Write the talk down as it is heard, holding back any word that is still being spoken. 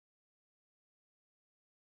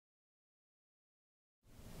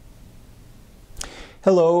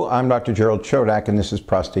Hello, I'm Dr. Gerald Chodak and this is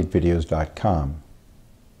ProstateVideos.com.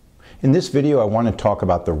 In this video I want to talk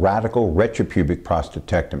about the radical retropubic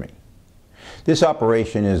prostatectomy. This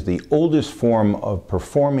operation is the oldest form of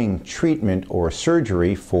performing treatment or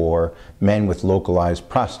surgery for men with localized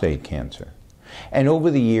prostate cancer. And over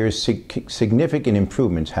the years significant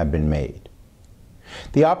improvements have been made.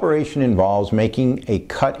 The operation involves making a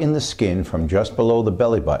cut in the skin from just below the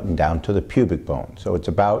belly button down to the pubic bone. So it's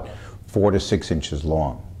about 4 to 6 inches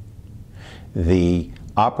long. The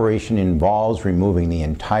operation involves removing the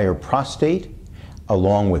entire prostate,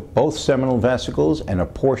 along with both seminal vesicles and a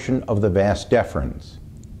portion of the vas deferens.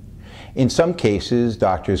 In some cases,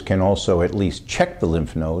 doctors can also at least check the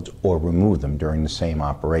lymph nodes or remove them during the same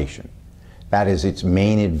operation. That is its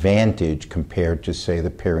main advantage compared to, say, the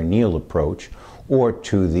perineal approach or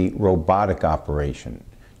to the robotic operation.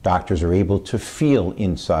 Doctors are able to feel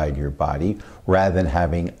inside your body rather than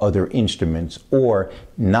having other instruments or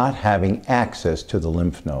not having access to the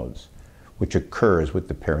lymph nodes, which occurs with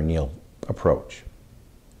the perineal approach.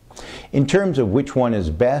 In terms of which one is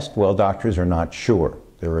best, well, doctors are not sure.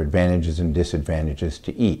 There are advantages and disadvantages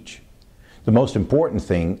to each. The most important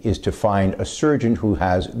thing is to find a surgeon who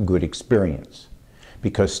has good experience,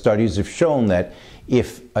 because studies have shown that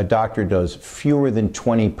if a doctor does fewer than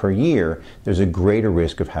 20 per year, there's a greater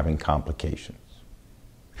risk of having complications.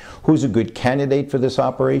 Who's a good candidate for this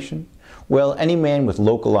operation? Well, any man with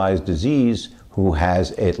localized disease who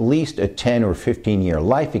has at least a 10 or 15-year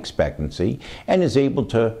life expectancy and is able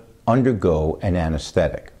to undergo an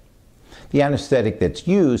anesthetic. The anesthetic that's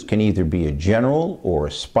used can either be a general or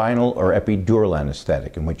a spinal or epidural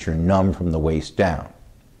anesthetic, in which you're numb from the waist down.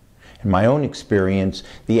 In my own experience,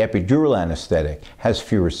 the epidural anesthetic has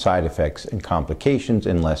fewer side effects and complications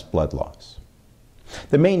and less blood loss.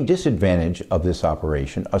 The main disadvantage of this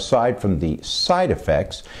operation, aside from the side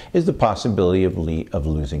effects, is the possibility of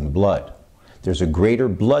losing blood. There's a greater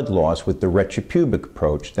blood loss with the retropubic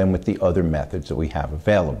approach than with the other methods that we have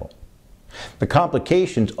available. The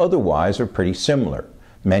complications otherwise are pretty similar.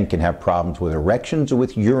 Men can have problems with erections or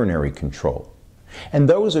with urinary control. And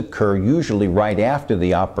those occur usually right after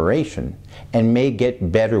the operation and may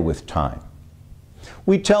get better with time.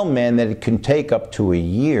 We tell men that it can take up to a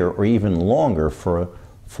year or even longer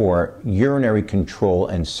for urinary control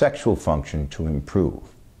and sexual function to improve.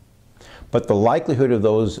 But the likelihood of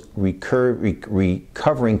those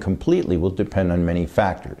recovering completely will depend on many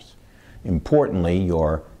factors. Importantly,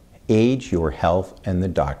 your age, your health, and the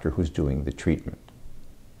doctor who's doing the treatment.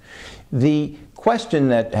 The question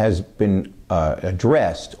that has been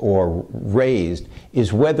addressed or raised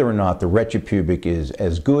is whether or not the retropubic is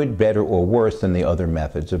as good, better, or worse than the other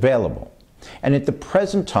methods available. And at the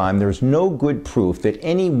present time, there's no good proof that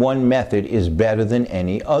any one method is better than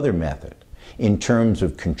any other method in terms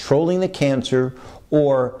of controlling the cancer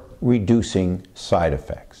or reducing side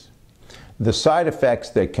effects. The side effects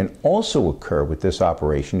that can also occur with this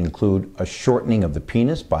operation include a shortening of the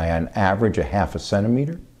penis by an average of 0.5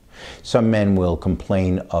 centimeter. Some men will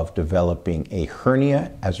complain of developing a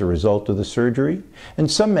hernia as a result of the surgery,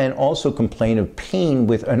 and some men also complain of pain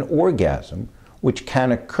with an orgasm, which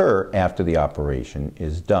can occur after the operation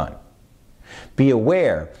is done. Be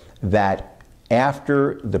aware that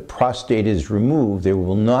after the prostate is removed, there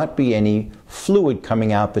will not be any fluid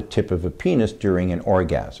coming out the tip of a penis during an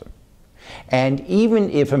orgasm. And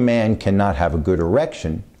even if a man cannot have a good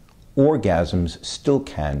erection, orgasms still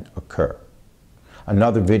can occur.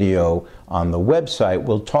 Another video on the website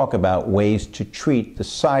will talk about ways to treat the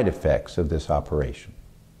side effects of this operation.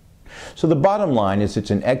 So the bottom line is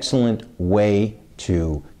it's an excellent way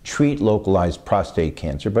to treat localized prostate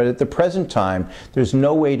cancer, but at the present time, there's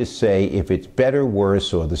no way to say if it's better,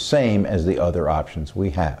 worse, or the same as the other options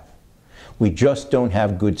we have. We just don't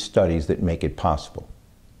have good studies that make it possible.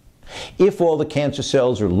 If all the cancer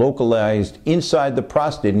cells are localized inside the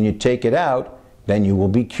prostate and you take it out, then you will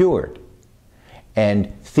be cured.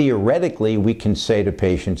 And theoretically, we can say to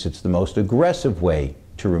patients it's the most aggressive way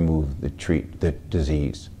to remove the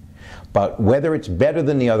disease. But whether it's better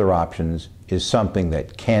than the other options is something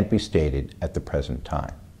that can't be stated at the present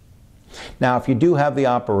time. Now, if you do have the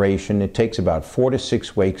operation, it takes about 4 to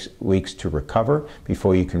 6 weeks to recover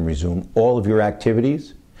before you can resume all of your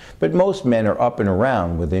activities. But most men are up and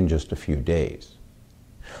around within just a few days.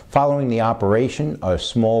 Following the operation, a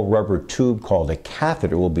small rubber tube called a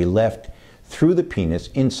catheter will be left through the penis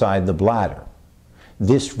inside the bladder.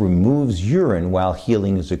 This removes urine while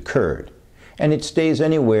healing has occurred, and it stays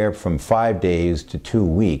anywhere from 5 days to 2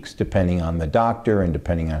 weeks, depending on the doctor and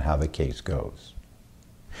depending on how the case goes.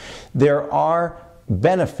 There are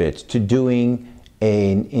benefits to doing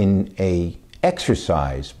a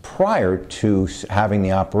exercise prior to having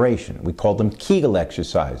the operation. We call them Kegel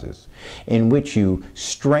exercises, in which you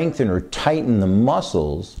strengthen or tighten the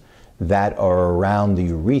muscles that are around the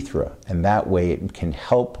urethra, and that way it can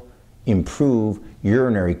help improve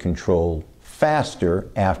urinary control faster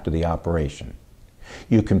after the operation.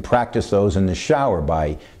 You can practice those in the shower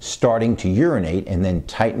by starting to urinate and then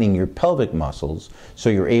tightening your pelvic muscles so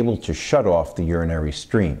you're able to shut off the urinary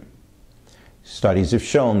stream. Studies have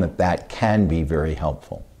shown that that can be very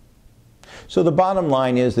helpful. So the bottom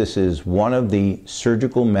line is, this is one of the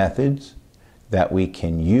surgical methods that we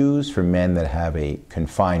can use for men that have a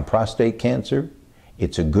confined prostate cancer.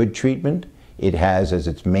 It's a good treatment. It has as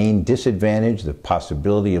its main disadvantage the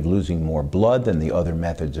possibility of losing more blood than the other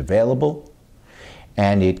methods available.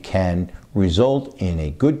 And it can result in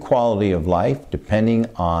a good quality of life depending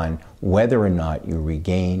on whether or not you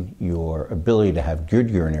regain your ability to have good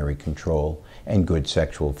urinary control and good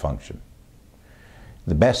sexual function.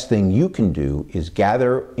 The best thing you can do is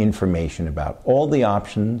gather information about all the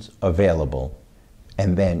options available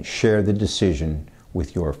and then share the decision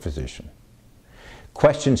with your physician.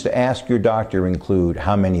 Questions to ask your doctor include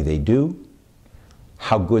how many they do,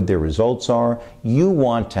 how good their results are. You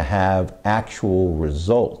want to have actual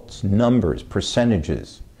results, numbers,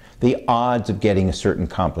 percentages, the odds of getting a certain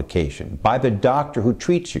complication by the doctor who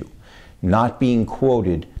treats you, not being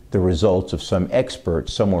quoted the results of some expert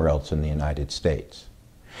somewhere else in the United States.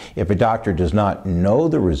 If a doctor does not know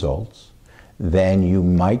the results, then you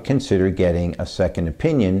might consider getting a second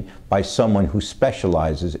opinion by someone who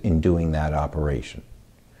specializes in doing that operation.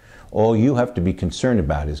 All you have to be concerned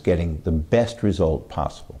about is getting the best result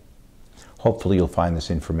possible. Hopefully you'll find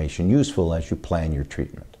this information useful as you plan your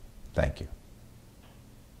treatment. Thank you.